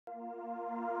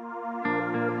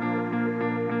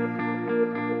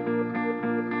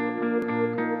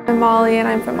I'm Molly and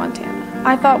I'm from Montana.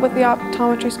 I thought with the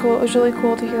optometry school it was really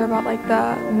cool to hear about like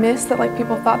the myths that like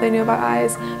people thought they knew about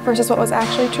eyes versus what was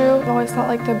actually true. I've always thought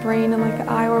like the brain and like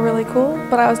the eye were really cool,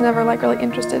 but I was never like really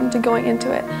interested into going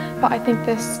into it. But I think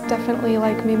this definitely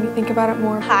like made me think about it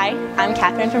more. Hi, I'm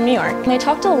Catherine from New York. And they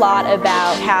talked a lot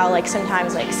about how like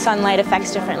sometimes like sunlight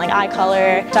affects different like eye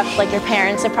color, stuff like your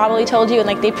parents have probably told you, and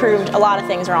like they proved a lot of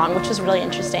things wrong, which was really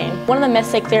interesting. One of the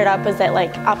myths they cleared up was that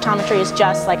like optometry is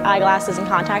just like eyeglasses and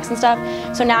contacts and stuff.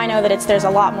 So now I know that there's a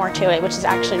lot more to it, which is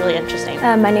actually really interesting.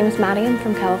 My name is Maddie, I'm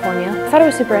from California. I thought it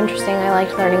was super interesting. I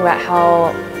liked learning about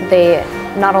how they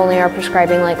not only are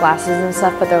prescribing like glasses and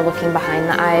stuff, but they're looking behind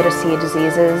the eye to see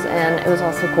diseases, and it was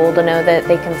also cool to know that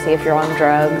they can see if you're on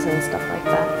drugs and stuff like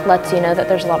that. Lets you know that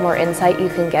there's a lot more insight you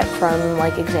can get from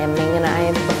like examining an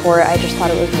eye. Before I just thought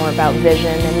it was more about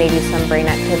vision and maybe some brain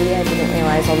activity. I didn't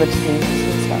realize all the diseases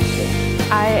and stuff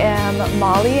too. I am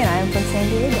Molly and I'm from San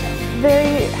Diego.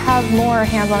 They have more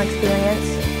hands-on experience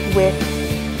with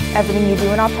everything you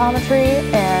do in optometry,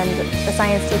 and a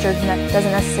science teacher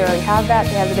doesn't necessarily have that.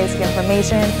 They have the basic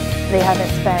information. They haven't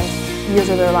spent years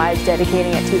of their lives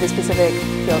dedicating it to the specific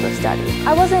field of study.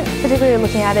 I wasn't particularly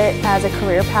looking at it as a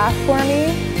career path for me,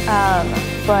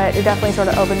 but it definitely sort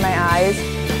of opened my eyes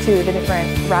to the different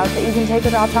routes that you can take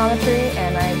with optometry,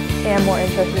 and I am more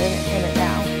interested in it